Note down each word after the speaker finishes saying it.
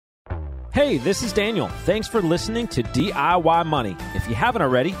Hey, this is Daniel. Thanks for listening to DIY Money. If you haven't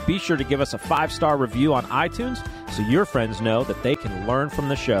already, be sure to give us a 5-star review on iTunes so your friends know that they can learn from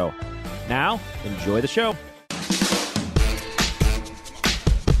the show. Now, enjoy the show.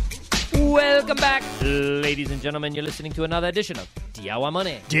 Welcome back, ladies and gentlemen. You're listening to another edition of DIY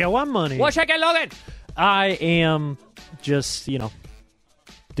Money. DIY Money. What's Quint and Logan? I am just,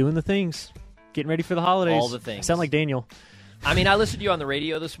 doing the things, getting ready for the holidays. All the things. I sound like Daniel. I mean, I listened to you on the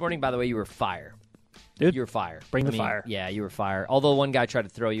radio this morning. By the way, you were fire. Dude, you were fire. Bring the fire. Yeah, you were fire. Although one guy tried to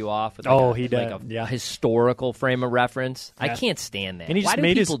throw you off with he did. a historical frame of reference. Yeah. I can't stand that. And he just Why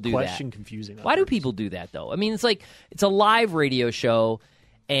made do his people do question that? confusing. Why do people do that, though? I mean, it's like it's a live radio show,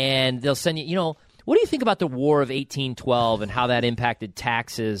 and they'll send you, what do you think about the War of 1812 and how that impacted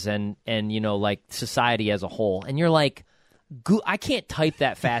taxes and like society as a whole? And you're like, I can't type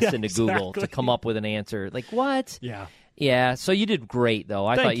that fast into Google to come up with an answer. Like, what? Yeah. Yeah, so you did great, though.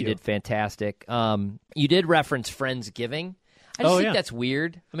 I thought you did fantastic. You did reference Friendsgiving. I just think that's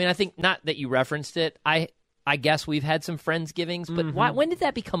weird. I mean, I think not that you referenced it. I guess we've had some Friendsgivings, but when did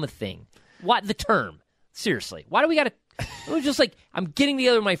that become a thing? What the term? Seriously. Why do we got to... It was just like, I'm getting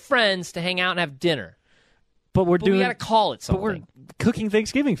together with my friends to hang out and have dinner. But we got to call it something. But we're cooking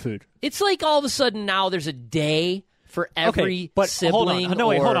Thanksgiving food. It's like all of a sudden now there's a day... for every sibling.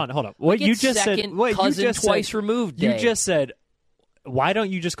 Hold on. What you just said, twice removed day. You just said, why don't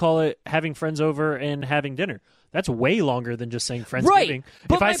you just call it having friends over and having dinner? That's way longer than just saying Friendsgiving. Right.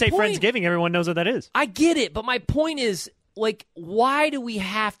 If I say Friendsgiving, everyone knows what that is. I get it, but my point is, like, why do we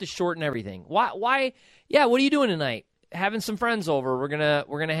have to shorten everything? Why? Yeah, what are you doing tonight? Having some friends over. We're gonna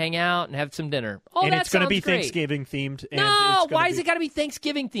hang out and have some dinner. Oh, and that it's gonna be great. Thanksgiving themed. No, why is it got to be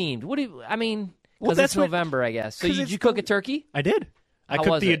Thanksgiving themed? What do you? I mean. Because it's November, I guess. So did you cook a turkey? I did. I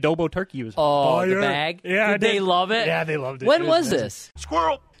cooked the adobo turkey. The bag? Yeah, did they love it? Yeah, they loved it. When was this?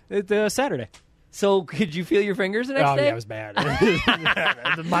 Squirrel. Saturday. So could you feel your fingers the next day? Oh, yeah, it was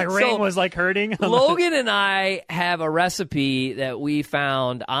bad. My ring was like hurting. Logan and I have a recipe that we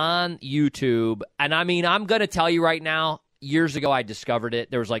found on YouTube. And I mean, I'm going to tell you right now, years ago I discovered it.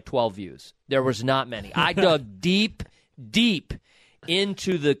 There was like 12 views. There was not many. I dug deep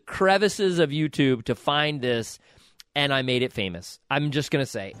into the crevices of YouTube to find this, and I made it famous. I'm just going to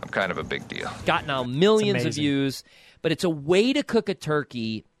say. I'm kind of a big deal. Got now millions of views, but it's a way to cook a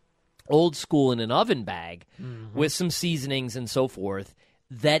turkey old school in an oven bag with some seasonings and so forth.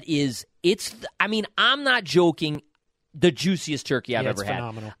 I'm not joking, the juiciest turkey I've ever had.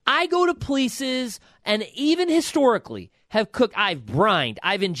 Phenomenal. I go to places, and even historically, have cooked, I've brined,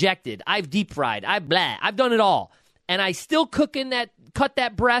 I've injected, I've deep fried, I've done it all. And I still cut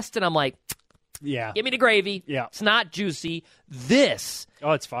that breast, and I'm like, yeah, give me the gravy. Yeah. It's not juicy. This.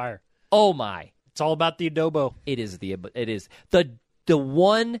 Oh, it's fire. Oh, my. It's all about the adobo. It is the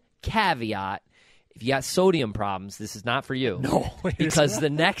one caveat. If you got sodium problems, this is not for you. No. Because the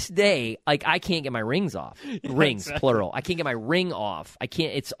next day, like, I can't get my rings off. Rings, plural. I can't get my ring off. I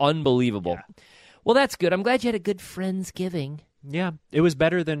can't. It's unbelievable. Yeah. Well, that's good. I'm glad you had a good Friendsgiving. Yeah, it was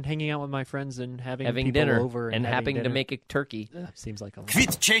better than hanging out with my friends and having people dinner over and having to make a turkey. Seems like a lot.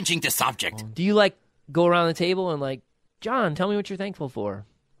 Quit changing the subject. Do you go around the table and John, tell me what you're thankful for?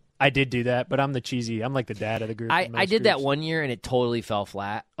 I did do that, but I'm like the dad of the group. I did that one year and it totally fell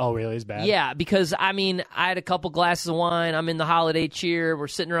flat. Oh, really? It's bad? Yeah, because I had a couple glasses of wine. I'm in the holiday cheer. We're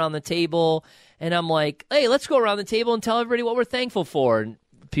sitting around the table, and I'm like, hey, let's go around the table and tell everybody what we're thankful for. And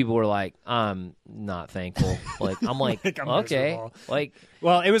people were like, I'm not thankful. I'm like, okay.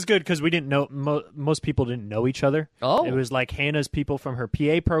 Well, it was good because we didn't know, most people didn't know each other. Oh. It was like Hannah's people from her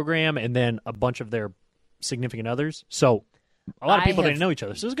PA program and then a bunch of their significant others. So a lot of people didn't know each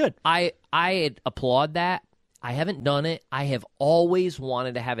other. So it was good. I applaud that. I haven't done it. I have always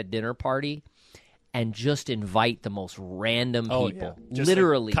wanted to have a dinner party and just invite the most random people. Yeah. Just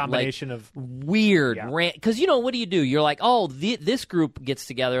literally. A combination of weird. Because, what do you do? You're like, oh, this group gets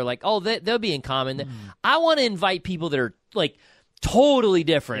together. Like, oh, they'll be in common. I want to invite people that are, like, totally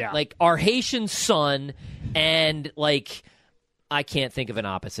different. Yeah. Like, our Haitian son and, like, I can't think of an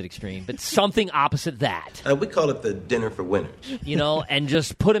opposite extreme, but something opposite that. We call it the dinner for winners. And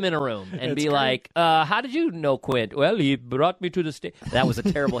just put him in a room and be like, how did you know Quint? Well, he brought me to the state. That was a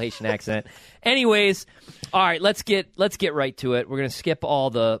terrible Haitian accent. Anyways, all right, let's get right to it. We're going to skip all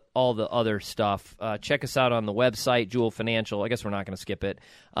the other stuff. Check us out on the website, Jewel Financial. I guess we're not going to skip it.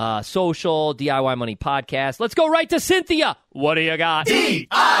 Social, DIY Money Podcast. Let's go right to Cynthia. What do you got? DIY!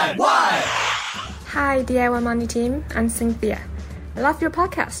 Hi, DIY Money team. I'm Cynthia. I love your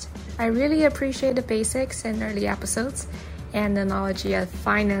podcast. I really appreciate the basics in early episodes and the analogy of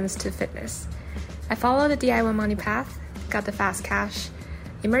finance to fitness. I follow the DIY money path, got the fast cash,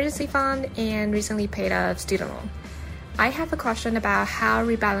 emergency fund, and recently paid a student loan. I have a question about how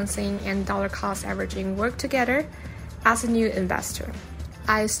rebalancing and dollar cost averaging work together as a new investor.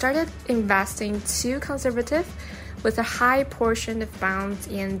 I started investing too conservative with a high portion of bonds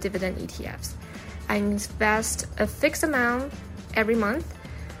and dividend ETFs. I invest a fixed amount every month.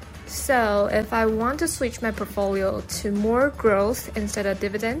 So if I want to switch my portfolio to more growth instead of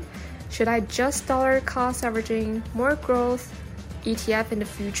dividend, should I just dollar cost averaging more growth ETF in the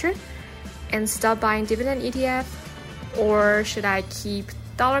future and stop buying dividend ETF? Or should I keep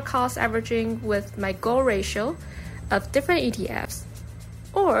dollar cost averaging with my goal ratio of different ETFs?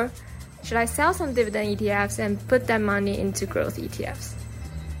 Or should I sell some dividend ETFs and put that money into growth ETFs?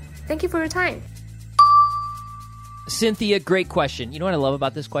 Thank you for your time. Cynthia, great question. You know what I love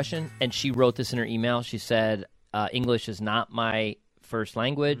about this question? And she wrote this in her email. She said, English is not my first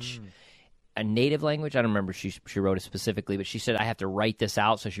language, a native language. I don't remember she wrote it specifically, but she said, I have to write this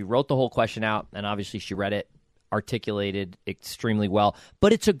out. So she wrote the whole question out, and obviously she read it, articulated extremely well.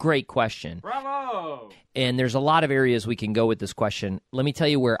 But it's a great question. Bravo! And there's a lot of areas we can go with this question. Let me tell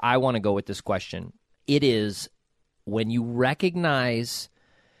you where I want to go with this question. It is when you recognize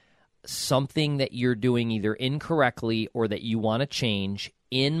something that you're doing either incorrectly or that you want to change,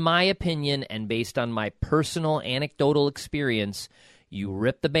 in my opinion, and based on my personal anecdotal experience, you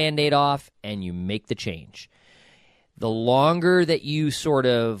rip the Band-Aid off and you make the change. The longer that you sort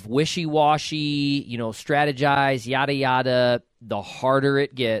of wishy-washy, strategize, yada, yada, the harder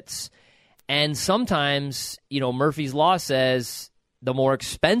it gets. And sometimes, Murphy's Law says the more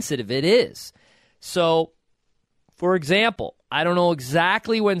expensive it is. So, for example, I don't know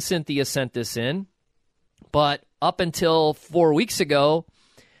exactly when Cynthia sent this in, but up until 4 weeks ago,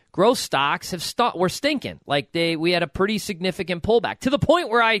 growth stocks were stinking. We had a pretty significant pullback to the point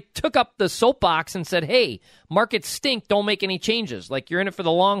where I took up the soapbox and said, hey, markets stink, don't make any changes. You're in it for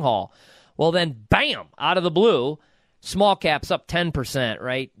the long haul. Well, then, bam, out of the blue, small caps up 10%,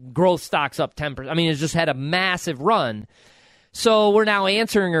 right? Growth stocks up 10%. I mean, it's just had a massive run. So we're now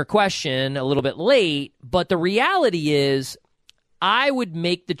answering her question a little bit late, but the reality is I would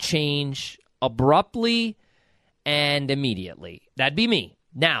make the change abruptly and immediately. That'd be me.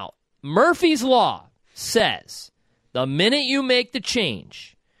 Now, Murphy's Law says the minute you make the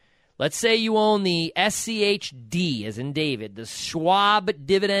change, let's say you own the SCHD, as in David, the Schwab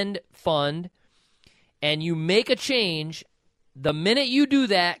Dividend Fund, and you make a change, the minute you do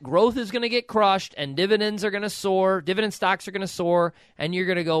that, growth is going to get crushed and dividends are going to soar, dividend stocks are going to soar, and you're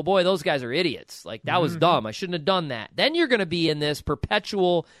going to go, boy, those guys are idiots. That was dumb. I shouldn't have done that. Then you're going to be in this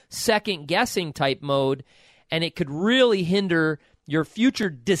perpetual second-guessing type mode, and it could really hinder your future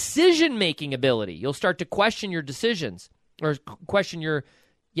decision-making ability. You'll start to question your decisions, or question your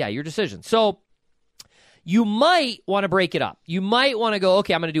decisions. So you might want to break it up. You might want to go,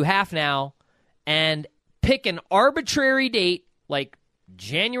 okay, I'm going to do half now, and pick an arbitrary date, like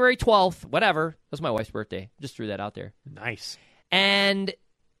January 12th, whatever. That's my wife's birthday. Just threw that out there. Nice. And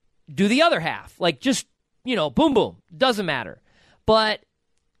do the other half. Boom, boom. Doesn't matter. But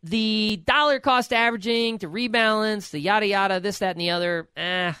the dollar cost averaging to rebalance, the yada, yada, this, that, and the other,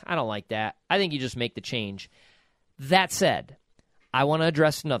 I don't like that. I think you just make the change. That said, I want to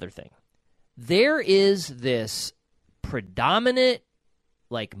address another thing. There is this predominant,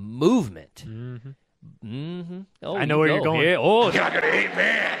 movement. Mm-hmm. Mm-hmm. Oh, I know where you're going. Yeah. Oh, can I get an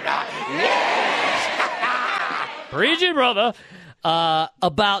amen? Yes! Preach it, brother.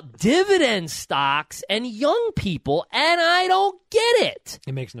 About dividend stocks and young people, and I don't get it.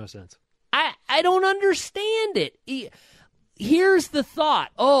 It makes no sense. I don't understand it. Here's the thought.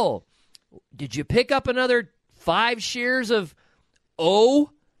 Oh, did you pick up another 5 shares of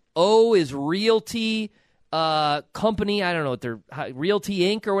O? O is Realty Company. I don't know what they're Realty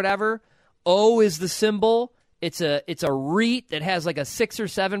Inc. or whatever. O is the symbol. It's a REIT that has a 6 or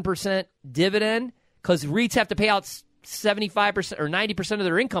 7% dividend, because REITs have to pay out 75% or 90% of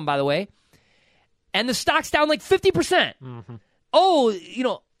their income, by the way. And the stock's down 50%. Mm-hmm.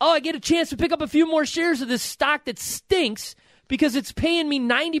 I get a chance to pick up a few more shares of this stock that stinks because it's paying me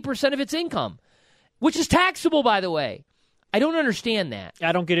 90% of its income, which is taxable, by the way. I don't understand that.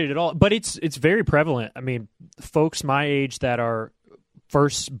 I don't get it at all. But it's very prevalent. I mean, folks my age that are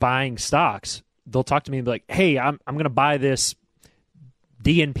first buying stocks, they'll talk to me and be like, hey, I'm going to buy this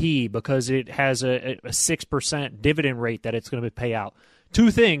DNP because it has a 6% dividend rate that it's going to pay out. 2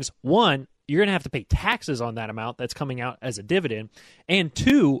 things. 1, you're going to have to pay taxes on that amount that's coming out as a dividend. And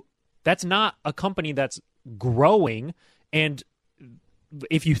 2, that's not a company that's growing. And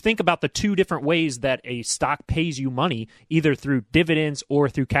if you think about the two different ways that a stock pays you money, either through dividends or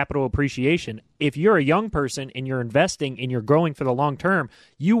through capital appreciation, if you're a young person and you're investing and you're growing for the long term,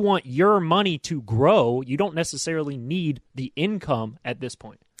 you want your money to grow. You don't necessarily need the income at this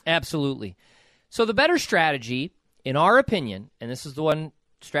point. Absolutely. So the better strategy, in our opinion, and this is the one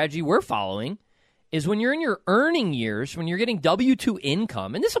strategy we're following, is when you're in your earning years, when you're getting W-2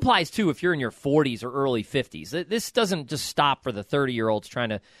 income, and this applies too if you're in your 40s or early 50s. This doesn't just stop for the 30-year-olds trying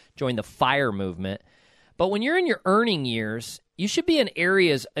to join the FIRE movement. But when you're in your earning years, you should be in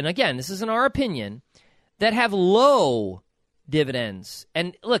areas, and again, this is in our opinion, that have low dividends.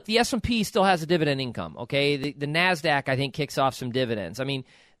 And look, the S&P still has a dividend income, okay? The NASDAQ, I think, kicks off some dividends. I mean,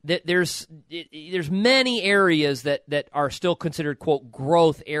 there's many areas that are still considered, quote,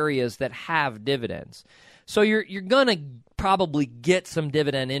 growth areas that have dividends. So you're going to probably get some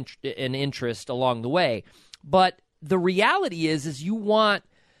dividend and interest along the way. But the reality is you want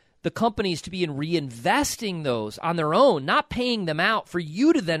the companies to be reinvesting those on their own, not paying them out for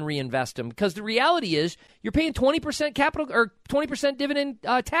you to then reinvest them. Because the reality is you're paying 20% capital or 20% dividend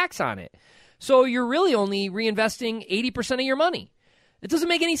tax on it. So you're really only reinvesting 80% of your money. It doesn't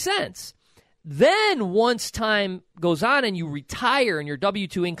make any sense. Then once time goes on and you retire and your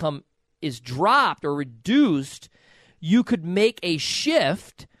W-2 income is dropped or reduced, you could make a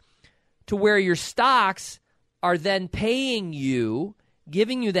shift to where your stocks are then paying you,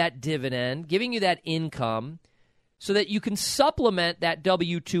 giving you that dividend, giving you that income so that you can supplement that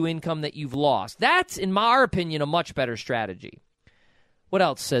W-2 income that you've lost. That's, in our opinion, a much better strategy. What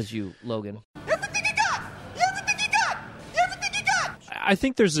else says you, Logan? I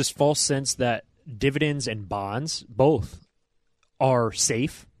think there's this false sense that dividends and bonds both are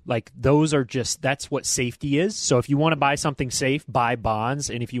safe. Like those are that's what safety is. So if you want to buy something safe, buy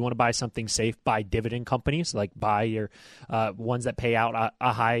bonds. And if you want to buy something safe, buy dividend companies, like buy your ones that pay out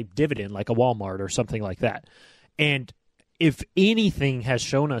a high dividend, like a Walmart or something like that. And if anything has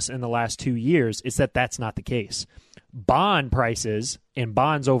shown us in the last 2 years, it's that that's not the case. Bond prices and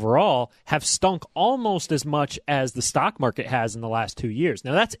bonds overall have stunk almost as much as the stock market has in the last 2 years.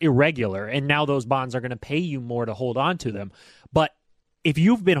 Now, that's irregular, and now those bonds are going to pay you more to hold on to them. But if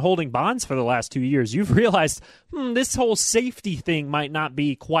you've been holding bonds for the last 2 years, you've realized this whole safety thing might not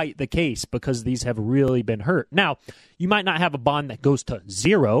be quite the case because these have really been hurt. Now, you might not have a bond that goes to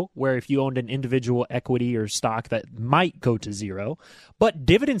zero, where if you owned an individual equity or stock that might go to zero, but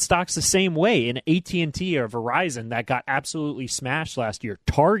dividend stocks the same way. In AT&T or Verizon that got absolutely smashed last year.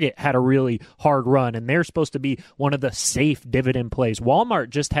 Target had a really hard run, and they're supposed to be one of the safe dividend plays.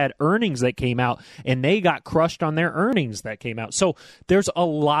 Walmart just had earnings that came out, and they got crushed on their earnings that came out. So there's a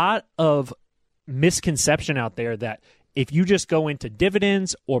lot of misconception out there that if you just go into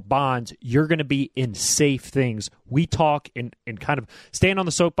dividends or bonds, you're going to be in safe things. We talk and kind of stand on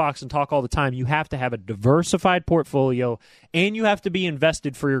the soapbox and talk all the time. You have to have a diversified portfolio, and you have to be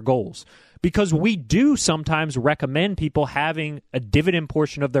invested for your goals. Because we do sometimes recommend people having a dividend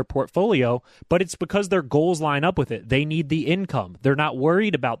portion of their portfolio, but it's because their goals line up with it. They need the income. They're not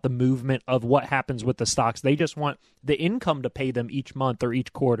worried about the movement of what happens with the stocks. They just want the income to pay them each month or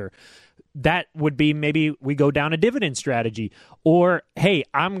each quarter. That would be maybe we go down a dividend strategy. Or, hey,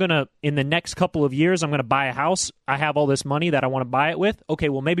 in the next couple of years, I'm going to buy a house. I have all this money that I want to buy it with. Okay,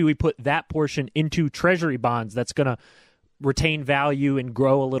 well, maybe we put that portion into treasury bonds that's going to retain value and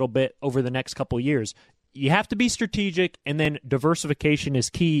grow a little bit over the next couple of years. You have to be strategic, and then diversification is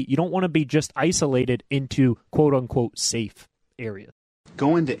key. You don't want to be just isolated into quote-unquote safe areas.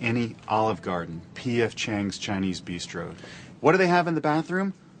 Go into any Olive Garden, P.F. Chang's Chinese Bistro. What do they have in the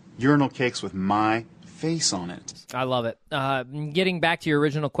bathroom? Urinal cakes with my face on it. I love it. Getting back to your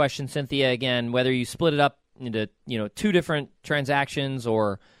original question, Cynthia, again, whether you split it up into 2 different transactions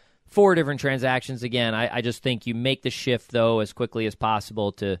or 4 different transactions, again, I just think you make the shift, though, as quickly as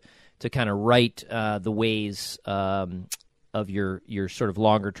possible to kind of right the ways of your sort of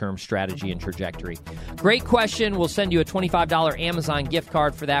longer-term strategy and trajectory. Great question. We'll send you a $25 Amazon gift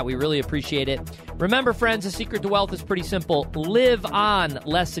card for that. We really appreciate it. Remember, friends, the secret to wealth is pretty simple. Live on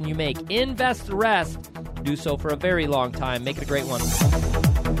less than you make. Invest the rest. Do so for a very long time. Make it a great one.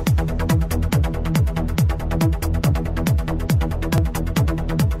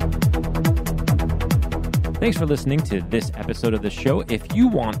 Thanks for listening to this episode of the show. If you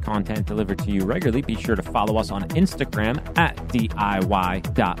want content delivered to you regularly, be sure to follow us on Instagram at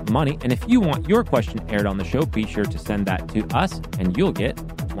DIY.money. And if you want your question aired on the show, be sure to send that to us, and you'll get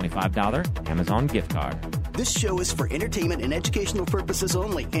a $25 Amazon gift card. This show is for entertainment and educational purposes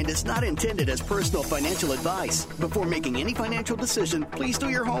only and is not intended as personal financial advice. Before making any financial decision, please do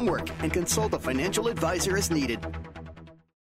your homework and consult a financial advisor as needed.